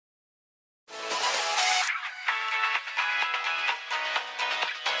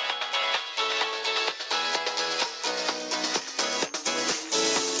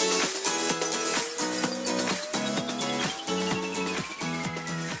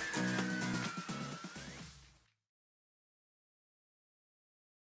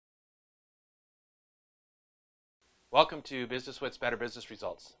Welcome to BusinessWhitt's Better Business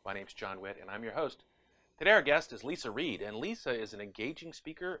Results. My name's John Whitt, and I'm your host. Today our guest is Leisa Reid, and Leisa is an engaging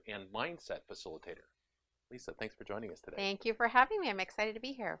speaker and mindset facilitator. Leisa, thanks for joining us today. Thank you for having me. I'm excited to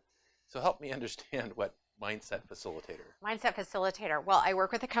be here. So help me understand what mindset facilitator. Mindset facilitator. Well, I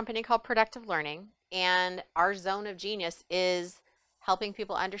work with a company called Productive Learning, and our zone of genius is helping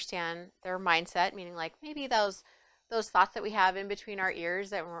people understand their mindset, meaning like maybe those thoughts that we have in between our ears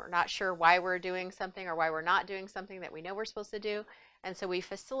that we're not sure why we're doing something or why we're not doing something that we know we're supposed to do. And so we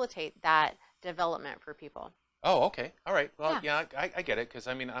facilitate that development for people. Oh, okay. All right. Well, yeah, I get it, because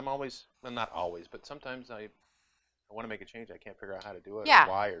I mean, I'm always, well, not always, but sometimes I want to make a change. I can't figure out how to do it, or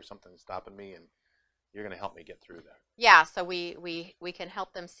why, or something's stopping me, and you're going to help me get through that. Yeah, so we can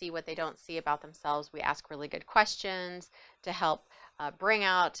help them see what they don't see about themselves. We ask really good questions to help bring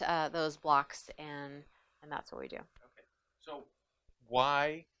out those blocks, and that's what we do. Okay. So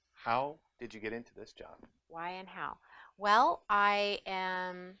why, how did you get into this job? Why and how? Well,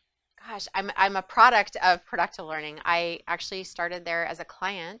 I'm a product of Productive Learning. I actually started there as a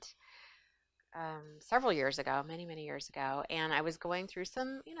client several years ago, many years ago, and I was going through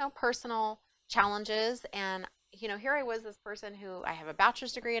some, personal challenges, and here I was, this person who I have a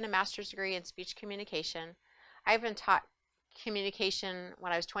bachelor's degree and a master's degree in speech communication. I've been taught communication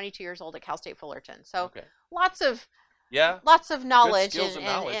when I was 22 years old at Cal State Fullerton, so lots of knowledge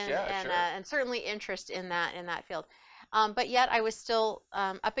and certainly interest in that field. But yet I was still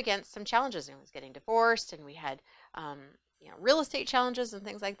up against some challenges, and was getting divorced, and we had real estate challenges and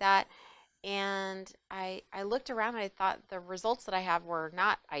things like that. And I looked around and I thought the results that I have were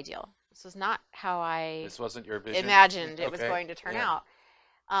not ideal. This was not how This wasn't your vision? Imagined it was going to turn out.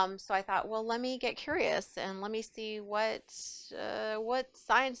 So I thought, well, let me get curious and let me see what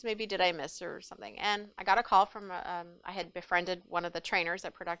signs maybe did I miss or something. And I got a call from I had befriended one of the trainers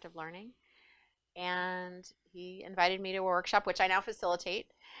at Productive Learning, and he invited me to a workshop, which I now facilitate,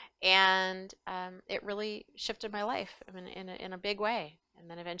 and it really shifted my life in a big way. And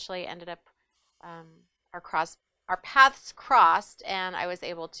then eventually ended up our paths crossed, and I was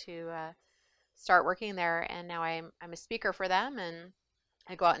able to start working there. And now I'm a speaker for them, and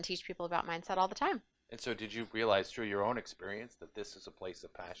I go out and teach people about mindset all the time. And so did you realize through your own experience that this is a place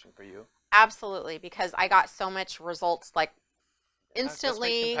of passion for you? Absolutely, because I got so much results, like instantly.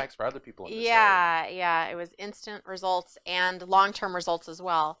 This makes impacts for other people in this area. Yeah, it was instant results and long-term results as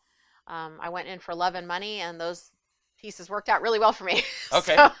well. I went in for love and money, and those pieces worked out really well for me.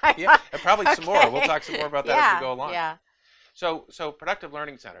 Okay. And probably some more. We'll talk some more about that as we go along. Yeah. So Productive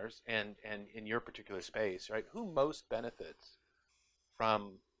Learning Centers, and in your particular space, right? Who most benefits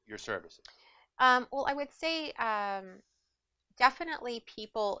from your services? Well, I would say definitely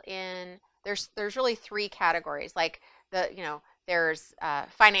people in there's really three categories. Like there's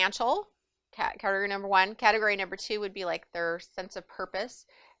financial, category number one. Category number two would be like their sense of purpose,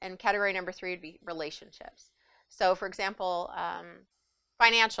 and category number three would be relationships. So, for example,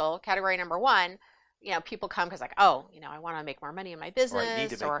 financial, category number one, people come because like, I want to make more money in my business, or I need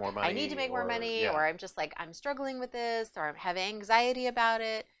to make more money, I need to make more money, or I'm just like, I'm struggling with this, or I have anxiety about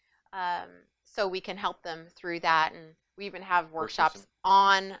it. So we can help them through that, and we even have workshops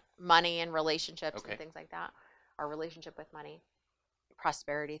on money and relationships and things like that, our relationship with money,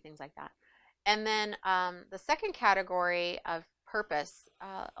 prosperity, things like that. And then the second category of purpose,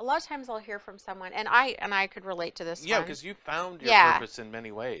 a lot of times I'll hear from someone, and I could relate to this. Yeah, because you found your purpose in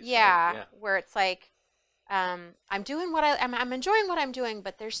many ways. Yeah, right? Where it's like I'm doing I'm enjoying what I'm doing,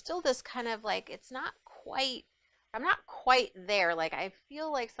 but there's still this kind of like I'm not quite there. Like I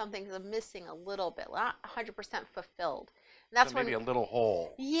feel like something's missing a little bit, not 100% fulfilled. And that's maybe a little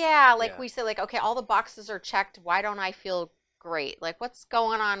hole. Yeah, like we say, like, okay, all the boxes are checked. Why don't I feel great? Like, what's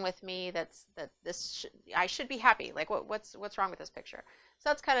going on with me? I should be happy. Like, what's wrong with this picture? So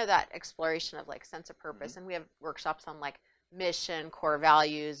that's kind of that exploration of like sense of purpose. And we have workshops on like mission, core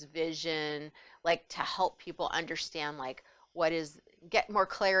values, vision, like to help people understand like get more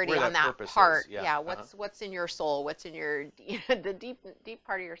clarity on that part. Yeah, what's in your soul? What's in your the deep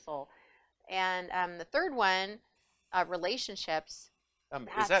part of your soul? And the third one, relationships.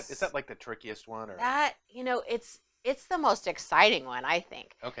 Is that like the trickiest one, or that it's the most exciting one, I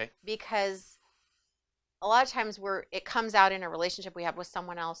think. Okay. Because a lot of times it comes out in a relationship we have with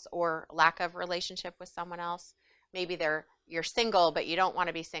someone else, or lack of relationship with someone else. Maybe you're single, but you don't want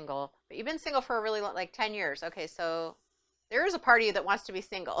to be single, but you've been single for a really long, like 10 years. Okay, so there is a part of you that wants to be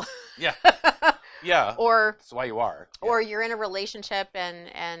single. Yeah. Yeah. Or that's why you are. Yeah. Or you're in a relationship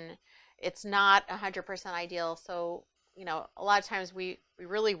and it's not 100% ideal. So, a lot of times we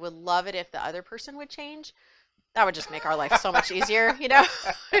really would love it if the other person would change. That would just make our life so much easier,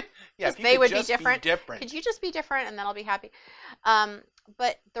 Yeah, they would just be different. different. Could you just be different, and then I'll be happy?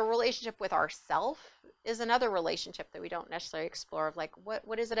 But the relationship with ourself is another relationship that we don't necessarily explore. Of like,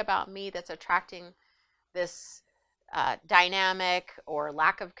 what is it about me that's attracting this dynamic or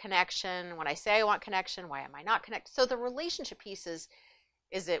lack of connection? When I say I want connection, why am I not connected? So the relationship piece is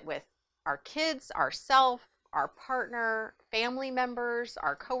it with our kids, ourself, our partner, family members,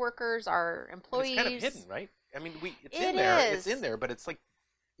 our coworkers, our employees? And it's kind of hidden, right? I mean, it's in there, but it's like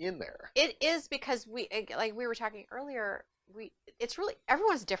in there. It is, because like we were talking earlier, it's really,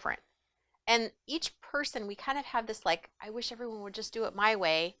 everyone's different. And each person, we kind of have this like, I wish everyone would just do it my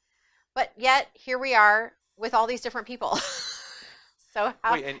way. But yet here we are with all these different people. So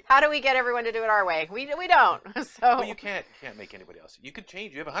how do we get everyone to do it our way? We don't. So well, you can't make anybody else. You could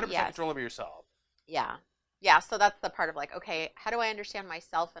change. You have 100% control over yourself. Yeah. Yeah. So that's the part of like, okay, how do I understand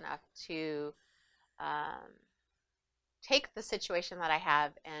myself enough to take the situation that I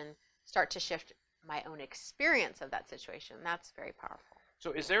have and start to shift my own experience of that situation? That's very powerful.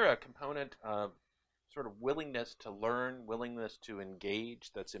 So is there a component of sort of willingness to learn, willingness to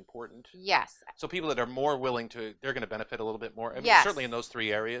engage that's important? Yes. So people that are more willing to, they're going to benefit a little bit more. I mean, yes. Certainly in those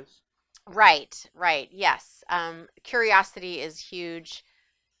 3 areas. Right. Yes. Curiosity is huge,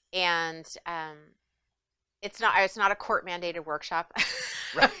 and it's not a court mandated workshop.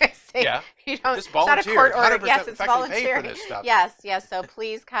 Right. Yeah. You don't, just volunteer. It's not a court order. Yes, it's volunteering. Pay for this stuff. Yes. So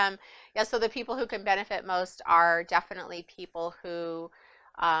please come. Yeah. So the people who can benefit most are definitely people who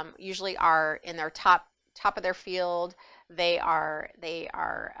usually are in their top of their field. They are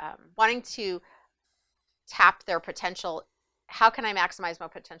wanting to tap their potential. How can I maximize my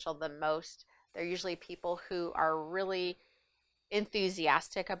potential the most? They're usually people who are really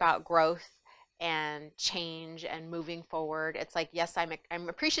enthusiastic about growth and change and moving forward. It's like, yes, I'm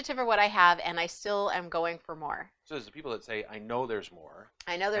appreciative of what I have, and I still am going for more. So there's the people that say, I know there's more.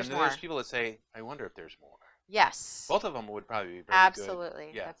 I know there's more. And there's people that say, I wonder if there's more. Yes. Both of them would probably be very Absolutely.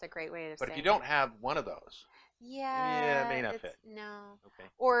 good. Yeah. That's a great way to say it. But if you don't have one of those, yeah, it may not fit. No. Okay.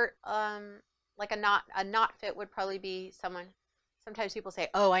 Or like a not fit would probably be someone. Sometimes people say,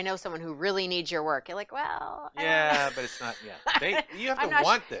 "Oh, I know someone who really needs your work." You're like, "Well, yeah, but it's not. Yeah, you have to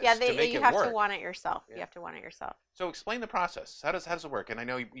want this. Yeah, to make it work. You have to want it yourself. Yeah. You have to want it yourself. So explain the process. How does it work? And I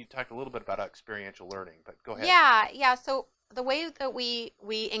know you talked a little bit about experiential learning, but go ahead. Yeah. So the way that we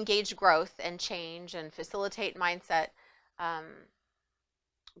engage growth and change and facilitate mindset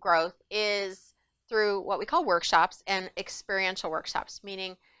growth is through what we call workshops and experiential workshops.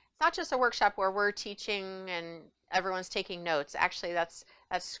 Meaning, it's not just a workshop where we're teaching and everyone's taking notes. Actually, that's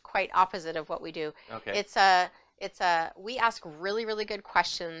quite opposite of what we do. Okay. We ask really, really good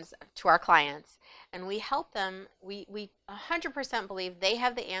questions to our clients, and we help them. We 100% believe they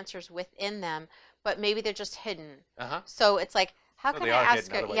have the answers within them, but maybe they're just hidden. So it's like, how can I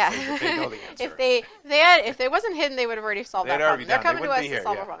ask it? Yeah. They know the answer. if they wasn't hidden, they would have already solved that problem. They're coming to us to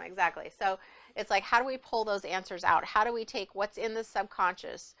solve a problem. Exactly. So it's like, how do we pull those answers out? How do we take what's in the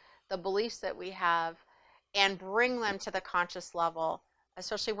subconscious, the beliefs that we have, and bring them to the conscious level,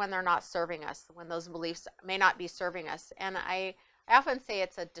 especially when they're not serving us, when those beliefs may not be serving us. And I often say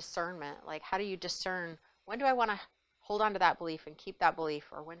it's a discernment. Like, how do you discern, when do I want to hold on to that belief and keep that belief,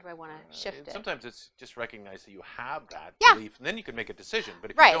 or when do I want to shift it? Sometimes it's just recognize that you have that belief, and then you can make a decision.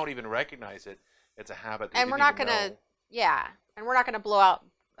 But if you don't even recognize it, it's a habit that and you we're didn't not even gonna know. And we're not going to blow out,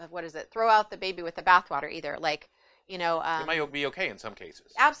 throw out the baby with the bathwater either. Like, it might be okay in some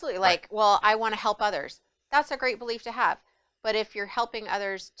cases. Absolutely. Like, well, I want to help others. That's a great belief to have. But if you're helping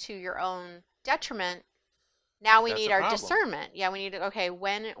others to your own detriment, now we need our discernment. Yeah, we need to, okay,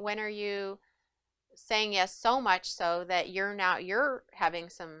 when are you saying yes so much so that you're having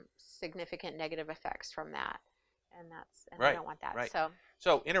some significant negative effects from that? And I don't want that. Right.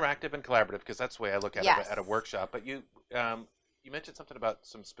 So interactive and collaborative, because that's the way I look at it at a workshop. But you mentioned something about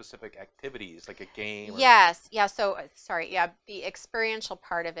some specific activities, like a game. Yes. Yeah. So the experiential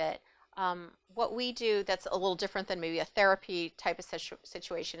part of it. What we do that's a little different than maybe a therapy type of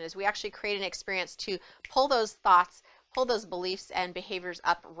situation is we actually create an experience to pull those thoughts, pull those beliefs and behaviors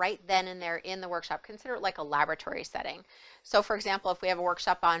up right then and there in the workshop. Consider it like a laboratory setting. So for example, if we have a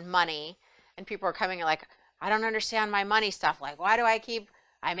workshop on money and people are coming like, I don't understand my money stuff. Like, why do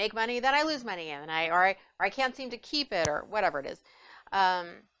I make money, then I lose money, and I can't seem to keep it, or whatever it is, or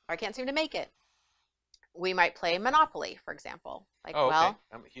I can't seem to make it. We might play Monopoly, for example. Like, okay.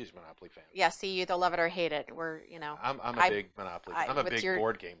 I'm a huge Monopoly fan. Yeah, see, you either love it or hate it. I'm a big Monopoly. I'm a big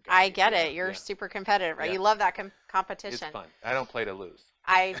board game guy. I get it. You're super competitive, right? Yeah. You love that competition. It's fun. I don't play to lose.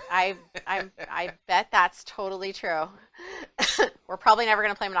 I bet that's totally true. We're probably never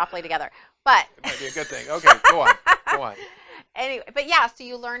going to play Monopoly together, but it might be a good thing. Okay, go on. anyway, but yeah, so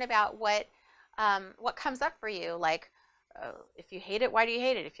you learn about what comes up for you. Like, if you hate it, why do you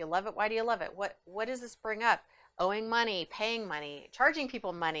hate it? If you love it, why do you love it? What does this bring up? Owing money, paying money, charging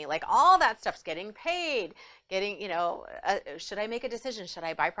people money, like all that stuff's getting paid, should I make a decision? Should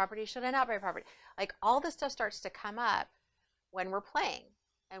I buy property? Should I not buy property? Like all this stuff starts to come up when we're playing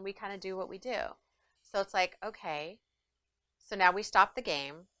and we kind of do what we do. So it's like, okay, so now we stop the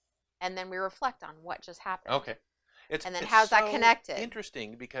game and then we reflect on what just happened. Okay. And then how's that connected?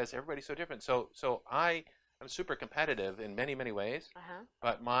 Interesting because everybody's so different. So I'm super competitive in many, many ways,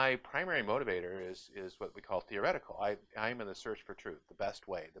 but my primary motivator is what we call theoretical. I'm in the search for truth, the best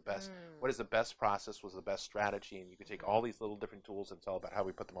way, what is the best process, what's the best strategy, and you can take all these little different tools and it's all about how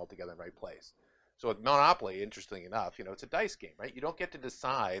we put them all together in the right place. So with Monopoly, interestingly enough, it's a dice game, right? You don't get to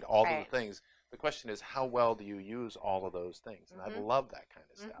decide all of the things. The question is, how well do you use all of those things? And I love that kind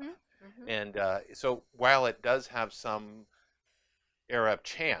of stuff. And so while it does have some air of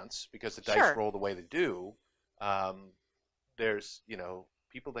chance because the dice roll the way they do, there's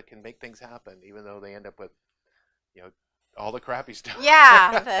people that can make things happen even though they end up with all the crappy stuff.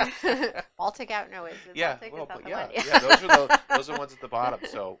 Yeah, the Baltic out. No, yeah, Baltic, well, is that the yeah, one? yeah. Those are the ones at the bottom.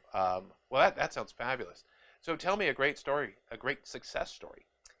 So, well, that sounds fabulous. So, tell me a great story, a great success story.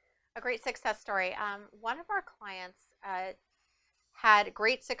 A great success story. One of our clients had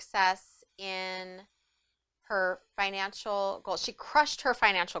great success in her financial goals. She crushed her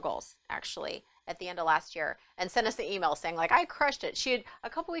financial goals, actually, at the end of last year and sent us an email saying, like, I crushed it. She had, a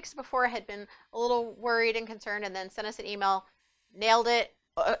couple weeks before, had been a little worried and concerned and then sent us an email, nailed it,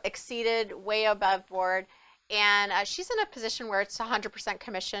 exceeded, way above board. And she's in a position where it's 100%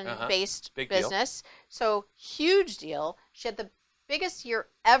 commission-based business. So huge deal. She had the biggest year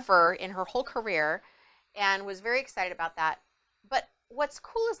ever in her whole career and was very excited about that. But what's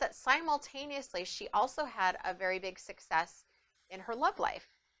cool is that simultaneously, she also had a very big success in her love life.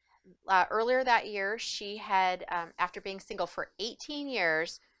 Earlier that year, she had, after being single for 18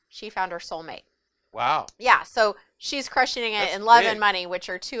 years, she found her soulmate. Wow. Yeah, so she's crushing it in love and money, which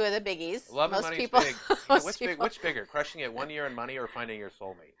are two of the biggies. Love and money is big. Which bigger, crushing it 1 year in money or finding your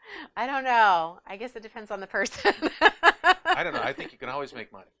soulmate? I don't know. I guess it depends on the person. I don't know. I think you can always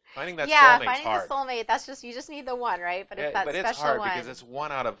make money. Finding that soulmate's hard. Yeah, finding the soulmate, that's just, you just need the one, right? But it's that special one. But it's hard because it's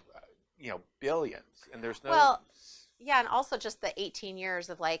one out of, billions, and there's no... Well, yeah, and also just the 18 years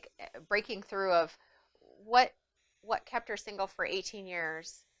of like breaking through of what kept her single for 18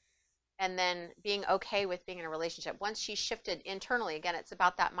 years and then being okay with being in a relationship. Once she shifted internally, again, it's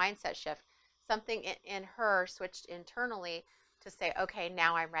about that mindset shift. Something in her switched internally to say, okay,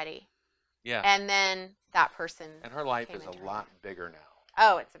 now I'm ready. Yeah. And then that person. And her life is a lot bigger now.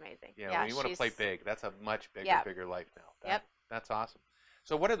 Oh, it's amazing. Yeah, when you want to play big, that's a much bigger life now. That's awesome.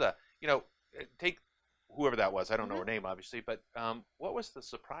 So what are the, take whoever that was, I don't know her name obviously, but what was the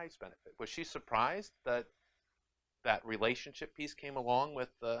surprise benefit? Was she surprised that that relationship piece came along with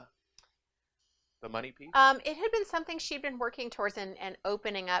the money piece? It had been something she'd been working towards and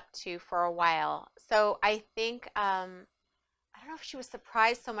opening up to for a while. So I think, I don't know if she was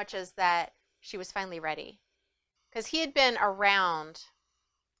surprised so much as that she was finally ready. Because he had been around,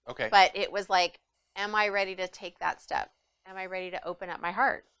 but it was like, am I ready to take that step? Am I ready to open up my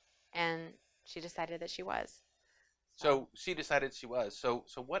heart? And she decided that she was. So she decided she was. So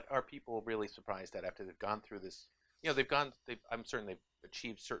what are people really surprised at after they've gone through this? I'm certain they've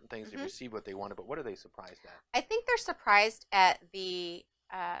achieved certain things, they've received what they wanted, but what are they surprised at? I think they're surprised at the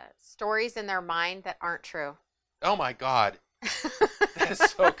stories in their mind that aren't true. Oh my God. That is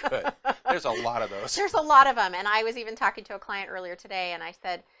so good. There's a lot of those. There's a lot of them. And I was even talking to a client earlier today, and I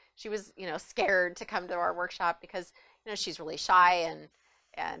said she was, scared to come to our workshop because, she's really shy.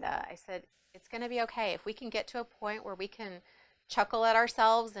 And I said, it's going to be okay. If we can get to a point where we can chuckle at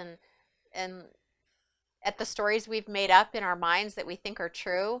ourselves and at the stories we've made up in our minds that we think are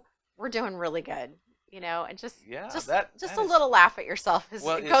true, we're doing really good. And just a little laugh at yourself it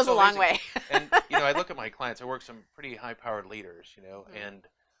goes a long way. And I look at my clients. I work with some pretty high-powered leaders, and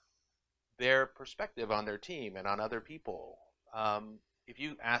their perspective on their team and on other people. If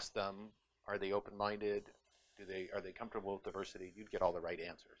you ask them, are they open-minded? Are they comfortable with diversity? You'd get all the right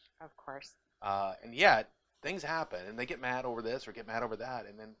answers. Of course. And yet things happen, and they get mad over this or get mad over that,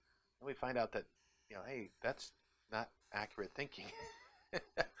 and then we find out that hey, that's not accurate thinking.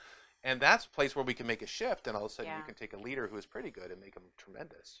 And that's a place where we can make a shift, and all of a sudden you can take a leader who is pretty good and make them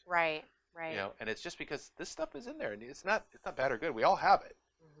tremendous. Right. And it's just because this stuff is in there, and it's not bad or good. We all have it,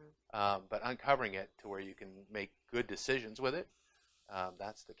 but uncovering it to where you can make good decisions with it,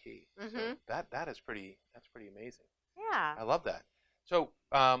 that's the key. So that's pretty amazing. Yeah. I love that. So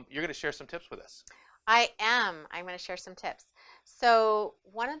you're going to share some tips with us. I am. I'm going to share some tips. So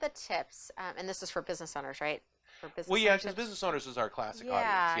one of the tips, and this is for business owners, right? For business Well, yeah, owners because tips. business owners is our classic audience.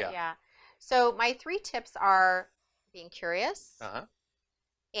 Yeah, Yeah. yeah. So my 3 tips are being curious Uh-huh.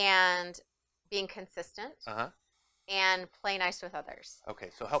 and being consistent Uh-huh. and play nice with others. Okay,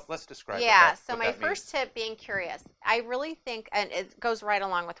 so let's describe Yeah, so what my that means. first tip, being curious. I really think, and it goes right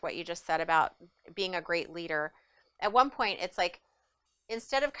along with what you just said about being a great leader. At one point, it's like,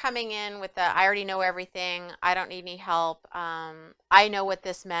 instead of coming in with the, I already know everything, I don't need any help, I know what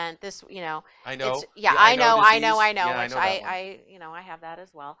this meant, this, I know. yeah, The I know, I disease. know, I know, Yeah, I which know that one. I have that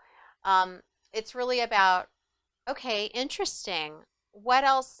as well. It's really about, okay, interesting. What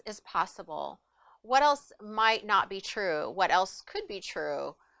else is possible? What else might not be true? What else could be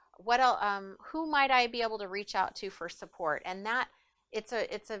true? What else, who might I be able to reach out to for support? And that it's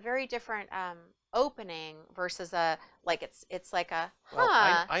a very different opening versus a, like, it's like a, Well,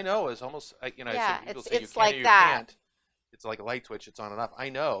 huh, I know is almost, yeah, people say you it's can or like you that. can't. It's like a light switch. It's on and off. I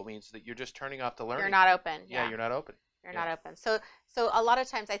know means that you're just turning off the learning. You're not open. Yeah, Yeah. you're not open. You're Yeah. not open. So a lot of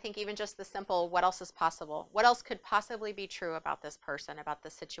times I think even just the simple, what else is possible? What else could possibly be true about this person, about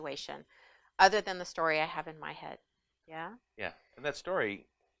this situation, other than the story I have in my head? Yeah. Yeah, and that story,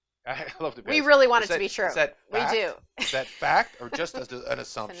 I love to be We honest. really want Is it to that, be true. is that We fact? do. Is that fact or just an It's an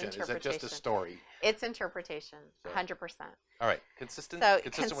assumption? Is that just a interpretation. story? It's interpretation, So, 100%. all right, consistent. So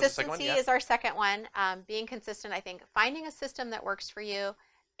Consistent was the second one. consistency Yeah. is our second one. Being consistent, I think, finding a system that works for you,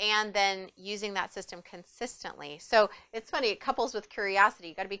 and then using that system consistently. So it's funny, it couples with curiosity.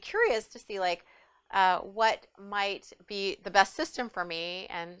 You got to be curious to see, like, what might be the best system for me,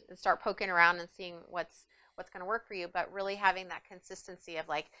 and start poking around and seeing what's going to work for you. But really having that consistency of,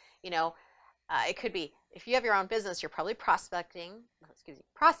 like, it could be, if you have your own business, you're probably prospecting.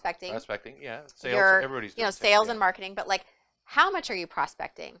 Prospecting. Prospecting. Yeah. Sales. You're, Everybody's doing sales yeah. and marketing. But, like, how much are you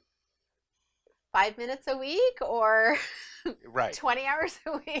prospecting? 5 minutes a week, or Right. 20 hours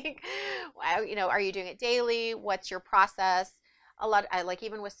a week? Are you doing it daily? What's your process? I like,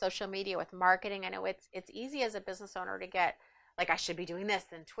 even with social media, with marketing, I know it's easy as a business owner to get, like, I should be doing this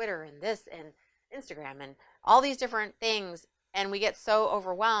and Twitter and this and Instagram and all these different things, and we get so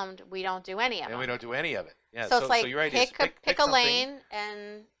overwhelmed we don't do any of them. And we don't do any of it. Yeah. So it's like, so your idea is pick a lane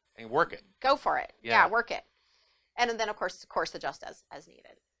and work it. go for it. Yeah. Work it. And then of course adjust as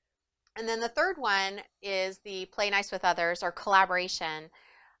needed. And then the third one is the play nice with others, or collaboration.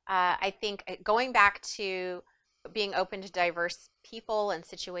 I think going back to being open to diverse people and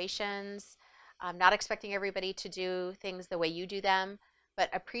situations, not expecting everybody to do things the way you do them, but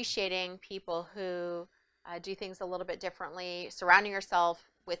appreciating people who do things a little bit differently, surrounding yourself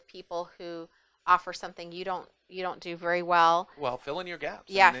with people who offer something you don't do very well. Well, fill in your gaps.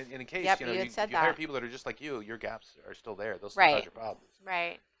 Yeah. I mean, in case Yep, you had said hire that. people that are just like you, your gaps are still there. Those Right. cause your problems.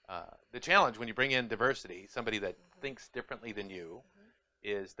 Right. The challenge when you bring in diversity, somebody that thinks differently than you,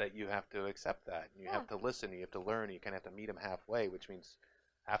 is that you have to accept that. You have to listen. You have to learn. You kind of have to meet them halfway, which means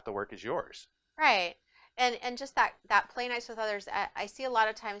half the work is yours. Right. And just that play nice with others. I see a lot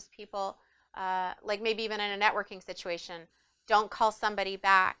of times people, like, maybe even in a networking situation, don't call somebody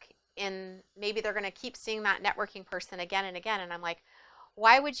back. Maybe they're going to keep seeing that networking person again and again. And I'm like,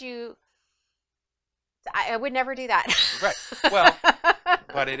 why would you? I would never do that. Right. Well,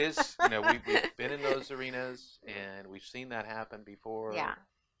 but it is, we've been in those arenas and we've seen that happen before. Yeah.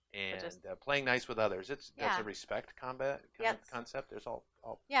 And playing nice with others. That's a respect concept. There's a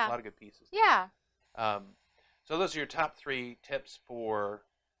lot of good pieces. Yeah. So those are your top 3 tips for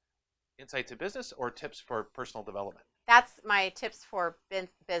insights in business, or tips for personal development? That's my tips for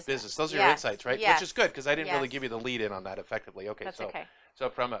business. Those are your insights, right? Yes. Which is good, because I didn't really give you the lead in on that effectively. Okay. That's okay. So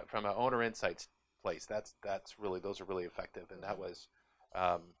from a owner insights place, those are really effective, and that was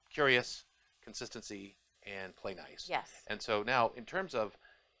curious, consistency, and play nice. Yes. And so now, in terms of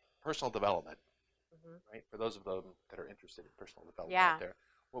personal development, right? For those of them that are interested in personal development out there,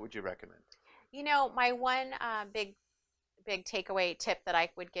 what would you recommend? My one big takeaway tip that I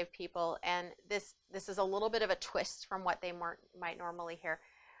would give people, and this is a little bit of a twist from what they might normally hear.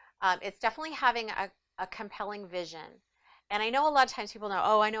 It's definitely having a compelling vision. And I know a lot of times people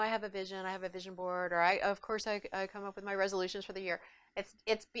know, I know I have a vision board, or of course I come up with my resolutions for the year.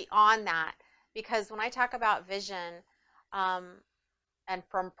 It's beyond that, because when I talk about vision, and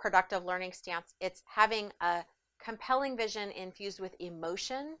from productive learning stance, it's having a compelling vision infused with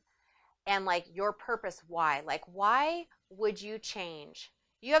emotion, and, like, your purpose. Why? Like, why would you change?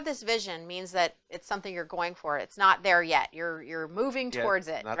 You have this vision, means that it's something you're going for. It's not there yet. You're moving towards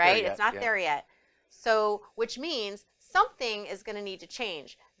it, right? It's not there yet. So, which means something is going to need to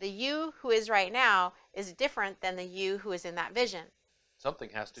change. The you who is right now is different than the you who is in that vision. something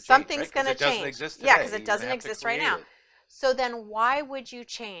has to change, Something's right? going to Because it doesn't change. exist today. Yeah, because it You're gonna doesn't have to exist right create now. it. So then why would you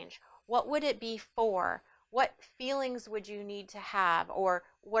change? What would it be for? What feelings would you need to have? Or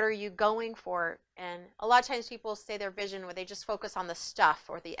what are you going for? And a lot of times people say their vision where they just focus on the stuff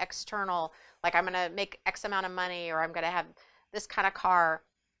or the external, like I'm going to make X amount of money or I'm going to have this kind of car.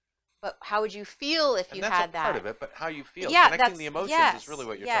 But how would you feel if And you that's had a that? part of it, but how you feel. Yeah, Connecting the emotions is really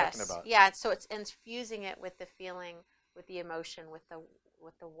what you're talking about. Yeah, so it's infusing it with the feeling, with the emotion, with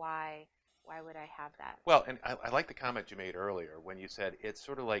the why. Why would I have that? Well, and I like the comment you made earlier when you said it's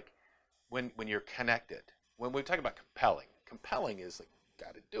sort of like when you're connected. When we talk about compelling is like,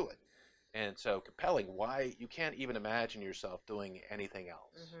 got to do it. And so compelling, why you can't even imagine yourself doing anything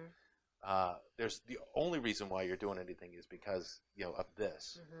else. There's the only reason why you're doing anything is because of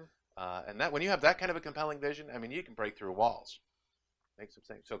this. And that when you have that kind of a compelling vision, I mean, you can break through walls. Make some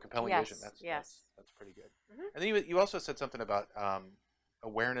things. So compelling vision, that's pretty good. And then you also said something about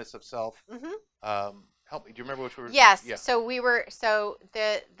awareness of self. Help me. Do you remember which we were? Yes. Yeah. So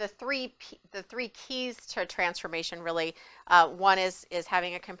the three keys to transformation really. One is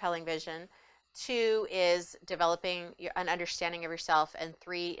having a compelling vision. 2 is developing an understanding of yourself, and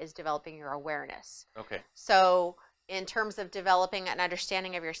 3 is developing your awareness. Okay. So in terms of developing an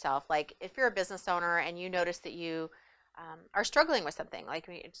understanding of yourself, like if you're a business owner and you notice that you are struggling with something, like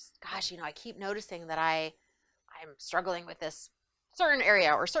gosh, I keep noticing that I'm struggling with this certain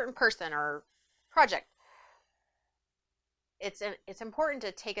area or certain person or project. It's important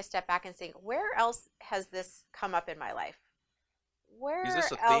to take a step back and think, where else has this come up in my life? Where is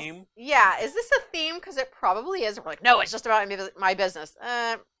this a else? theme? Yeah, is this a theme? Because it probably is. We're like, no, it's just about my business.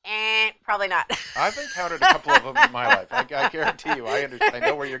 Probably not. I've encountered a couple of them in my life. I guarantee you. I understand. I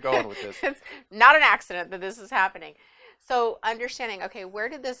know where you're going with this. It's not an accident that this is happening. So understanding, okay, where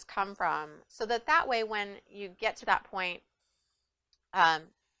did this come from? So that way, when you get to that point,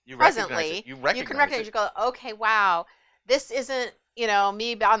 You presently, recognize it. You recognize can recognize. it. You go, okay, wow, this isn't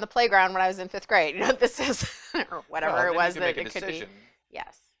me on the playground when I was in 5th grade. This is or whatever it was that it could be.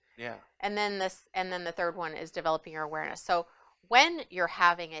 Yes. Yeah. And then the third one is developing your awareness. So when you're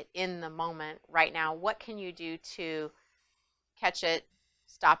having it in the moment right now, what can you do to catch it,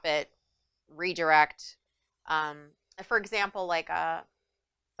 stop it, redirect? For example, like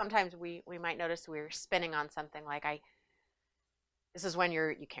sometimes we might notice we're spinning on something. Like this is when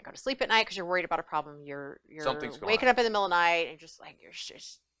you can't go to sleep at night because you're worried about a problem. You're waking up in the middle of the night and just like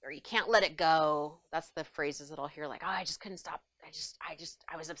or you can't let it go. That's the phrases that I'll hear, like, oh, I just couldn't stop.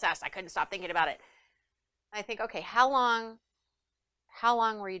 I was obsessed. I couldn't stop thinking about it. And I think, okay, how long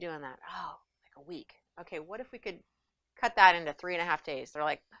were you doing that? Oh, like a week. Okay, what if we could cut that into 3.5 days? They're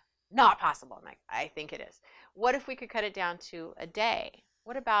like, not possible. I'm like, I think it is. What if we could cut it down to a day?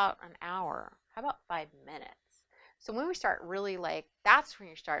 What about an hour? How about 5 minutes? So when we start really that's when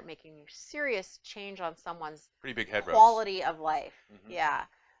you start making serious change on someone's pretty big head quality of life. Yeah.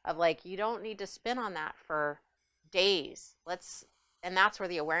 Of you don't need to spin on that for days. And that's where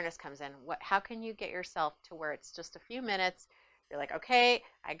the awareness comes in. How can you get yourself to where it's just a few minutes? You're like, okay,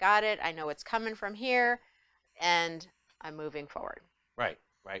 I got it. I know it's coming from here and I'm moving forward. Right.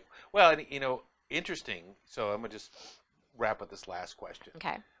 Well, and interesting. So I'm going to just wrap with this last question.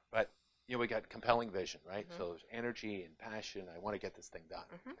 Okay. But we got compelling vision, right? So there's energy and passion. I want to get this thing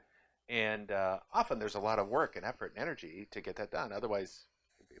done. And often there's a lot of work and effort and energy to get that done. Otherwise,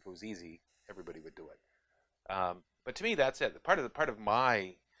 if it was easy, everybody would do it. But to me, that's it. Part of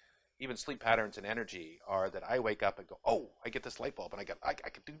my even sleep patterns and energy are that I wake up and go, oh, I get this light bulb, and I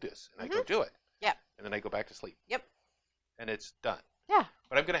could do this, and I go do it. Yep. And then I go back to sleep. Yep. And it's done. Yeah.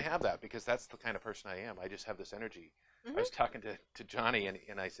 But I'm going to have that because that's the kind of person I am. I just have this energy. I was talking to Johnny,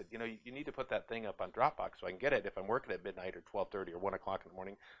 and I said, you need to put that thing up on Dropbox so I can get it. If I'm working at midnight or 12:30 or 1 o'clock in the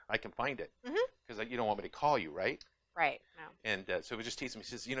morning, I can find it. Because you don't want me to call you, right? Right. No. And so he was just teasing me. He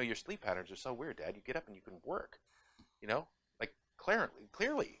says, your sleep patterns are so weird, Dad. You get up and you can work, like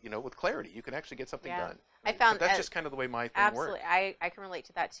clearly, with clarity. You can actually get something done. I found that's just kind of the way my thing absolutely. works. I can relate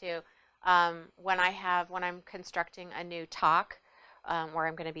to that too. When I'm constructing a new talk, where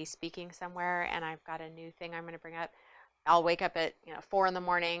I'm going to be speaking somewhere, and I've got a new thing I'm going to bring up, I'll wake up at 4 in the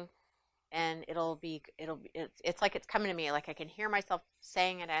morning, and it's like it's coming to me. Like I can hear myself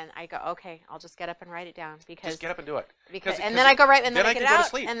saying it, and I go, okay, I'll just get up and write it down because just get up and do it. And then I go right, and then I get out,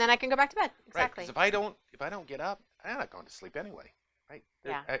 sleep. and then I can go back to bed. Exactly. Right. If I don't get up, I'm not going to sleep anyway. Right.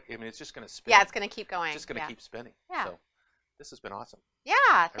 Yeah. I mean, it's just going to spin. Yeah, it's going to keep going. It's just going to keep spinning. Yeah. So this has been awesome. Yeah.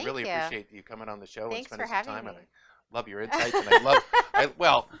 Thank you. I really appreciate you coming on the show and spending some time. Me. And I love your insights, and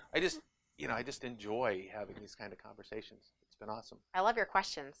I just enjoy having these kind of conversations. It's been awesome. I love your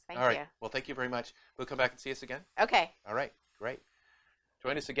questions. Thank you. All right. Well, thank you very much. We'll come back and see us again. Okay. All right. Great.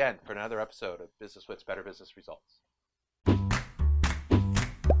 Join us again for another episode of BusinessWhitt's Better Business Results.